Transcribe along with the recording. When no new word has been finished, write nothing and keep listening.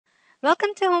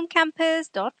Welcome to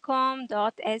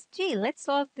homecampus.com.sg. Let's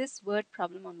solve this word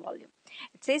problem on volume.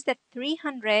 It says that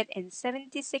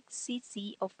 376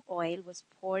 cc of oil was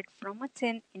poured from a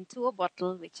tin into a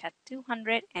bottle which had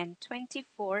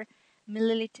 224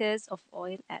 milliliters of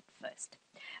oil at first.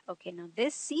 Okay, now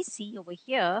this cc over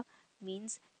here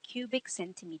means cubic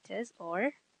centimeters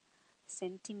or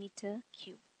centimeter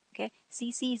cube. Okay,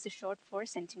 cc is the short for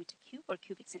centimeter cube or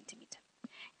cubic centimeter.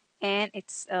 And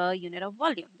it's a unit of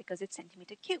volume because it's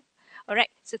centimeter cube. All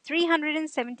right, so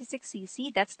 376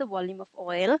 cc, that's the volume of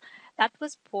oil that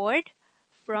was poured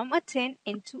from a tin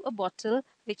into a bottle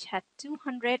which had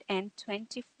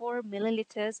 224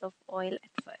 milliliters of oil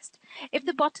at first. If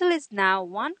the bottle is now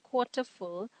 1/4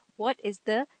 full, what is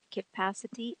the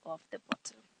capacity of the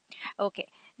bottle? Okay,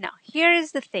 now here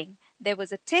is the thing. There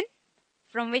was a tin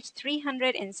from which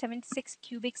 376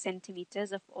 cubic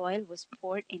centimeters of oil was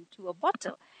poured into a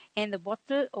bottle, and the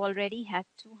bottle already had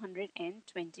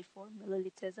 224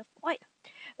 milliliters of oil.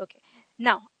 Okay,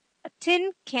 now a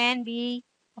tin can be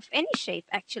of any shape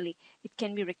actually. It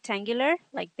can be rectangular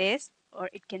like this, or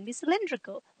it can be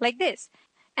cylindrical like this.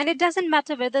 And it doesn't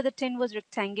matter whether the tin was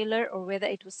rectangular or whether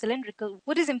it was cylindrical.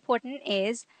 What is important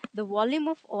is the volume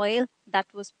of oil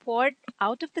that was poured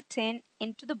out of the tin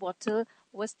into the bottle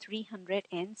was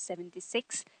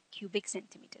 376 cubic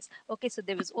centimeters. Okay, so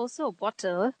there was also a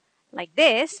bottle like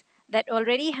this that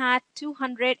already had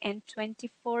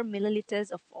 224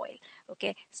 milliliters of oil.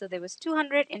 Okay, so there was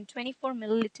 224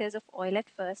 milliliters of oil at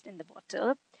first in the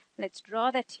bottle. Let's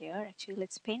draw that here. Actually,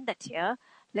 let's paint that here.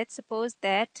 Let's suppose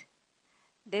that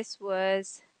this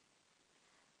was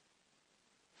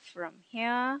from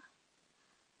here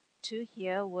to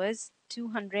here was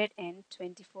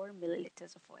 224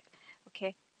 milliliters of oil.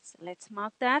 Okay, so let's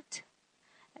mark that.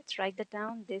 Let's write that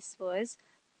down. This was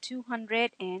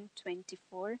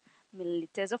 224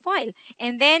 milliliters of oil.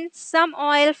 And then some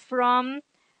oil from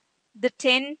the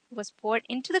tin was poured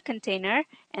into the container,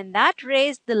 and that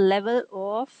raised the level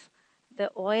of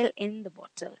the oil in the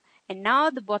bottle. And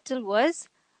now the bottle was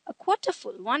 1/4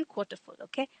 full, 1/4 full.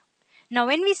 Okay, now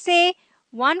when we say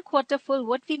 1/4 full,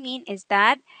 what we mean is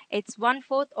that it's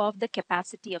 1/4 of the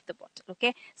capacity of the bottle.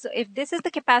 Okay, so if this is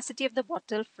the capacity of the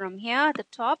bottle from here, the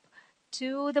top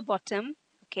to the bottom,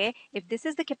 okay, if this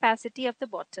is the capacity of the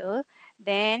bottle,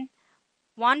 then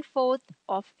 1/4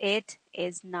 of it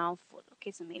is now full.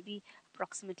 Okay, so maybe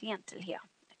approximately until here.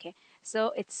 Okay, so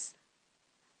it's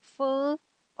full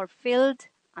or filled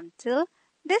until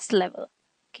this level.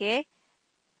 Okay,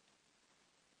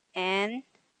 and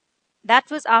that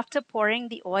was after pouring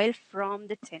the oil from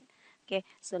the tin. Okay,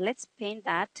 so let's paint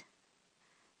that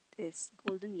this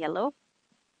golden yellow.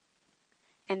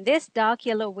 And this dark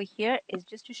yellow over here is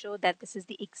just to show that this is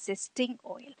the existing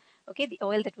oil. Okay, the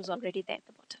oil that was already there at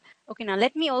the bottom. Okay, now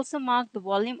let me also mark the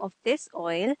volume of this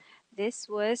oil. This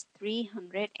was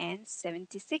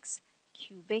 376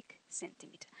 cubic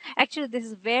centimeter. Actually, this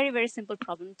is a very simple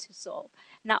problem to solve.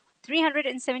 Now,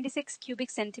 376 cubic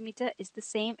centimeter is the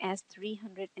same as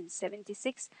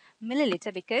 376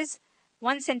 milliliter because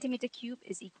 1 centimeter cube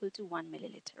is equal to 1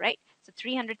 milliliter, right? So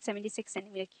 376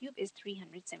 centimeter cube is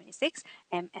 376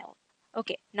 ml.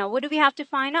 Okay, now what do we have to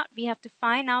find out? We have to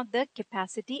find out the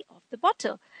capacity of the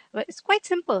bottle. Well, it's quite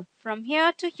simple. From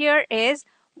here to here is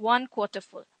 1/4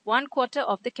 full, 1/4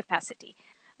 of the capacity.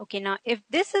 Okay, now if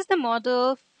this is the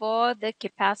model for the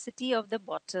capacity of the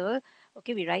bottle,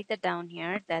 okay, we write that down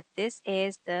here that this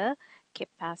is the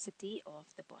capacity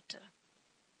of the bottle.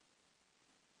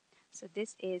 So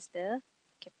this is the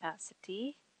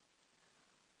capacity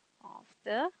of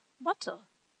the bottle.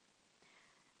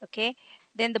 Okay,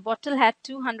 then the bottle had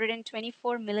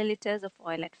 224 milliliters of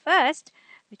oil at first,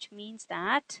 which means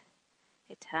that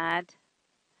it had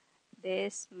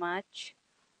this much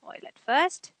oil at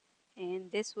first,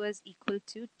 and this was equal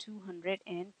to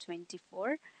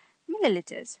 224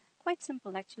 milliliters. Quite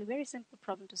simple, actually, very simple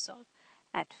problem to solve.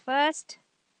 At first,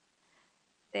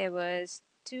 there was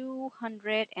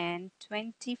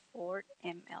 224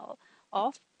 ml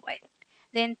of oil.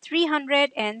 Then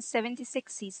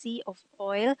 376 cc of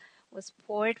oil was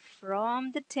poured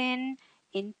from the tin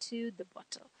into the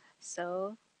bottle.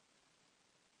 So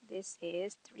this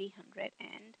is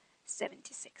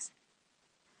 376.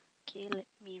 Okay, let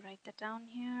me write that down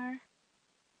here.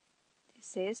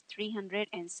 This is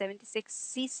 376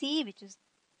 cc, which is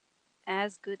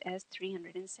as good as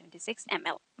 376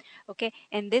 ml. Okay,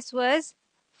 and this was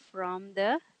from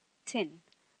the tin.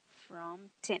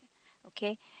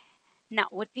 Okay, now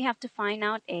what we have to find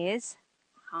out is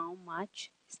how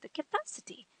much is the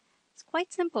capacity. It's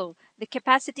quite simple. The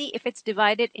capacity, if it's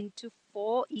divided into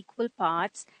 4 equal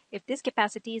parts, if this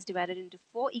capacity is divided into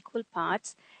 4 equal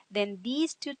parts, then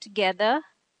these two together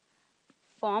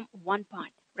form one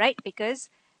part, right? Because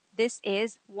this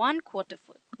is 1/4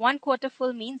 full. 1/4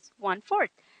 full means 1/4.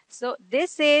 So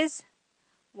this is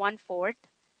 1/4,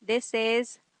 this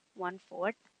is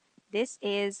 1/4, this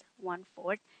is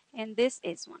 1/4, and this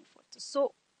is 1/4.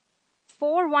 So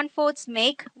 4 1/4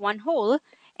 make one whole,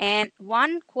 and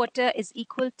 1/4 is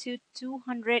equal to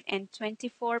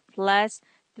 224 plus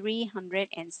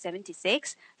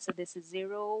 376. So this is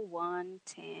 0, 1,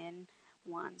 10,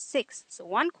 1, 6. So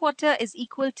 1/4 is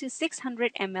equal to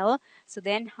 600 ml. So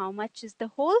then how much is the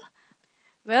whole?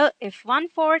 Well, if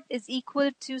 1/4 is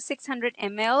equal to 600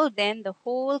 ml, then the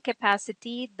whole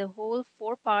capacity, the whole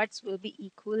 4 parts will be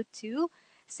equal to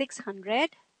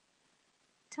 600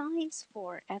 times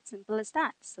 4, as simple as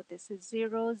that. So this is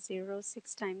 0, 0,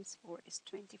 6 times 4 is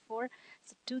 24,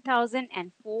 so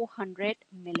 2400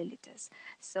 milliliters.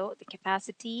 So the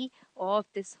capacity of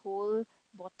this whole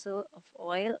bottle of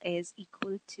oil is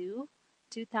equal to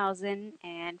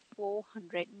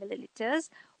 2400 milliliters,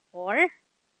 or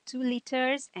 2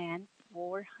 liters and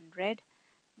 400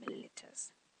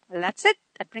 milliliters. Well, that's it.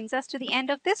 That brings us to the end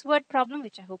of this word problem,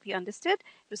 which I hope you understood.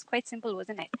 It was quite simple,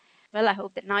 wasn't it? Well, I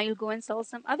hope that now you'll go and solve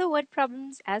some other word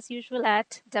problems as usual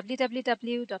at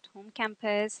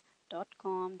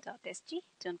www.homecampus.com.sg.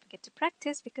 Don't forget to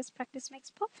practice, because practice makes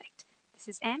perfect. This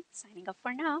is Anne signing off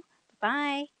for now.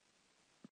 Bye-bye.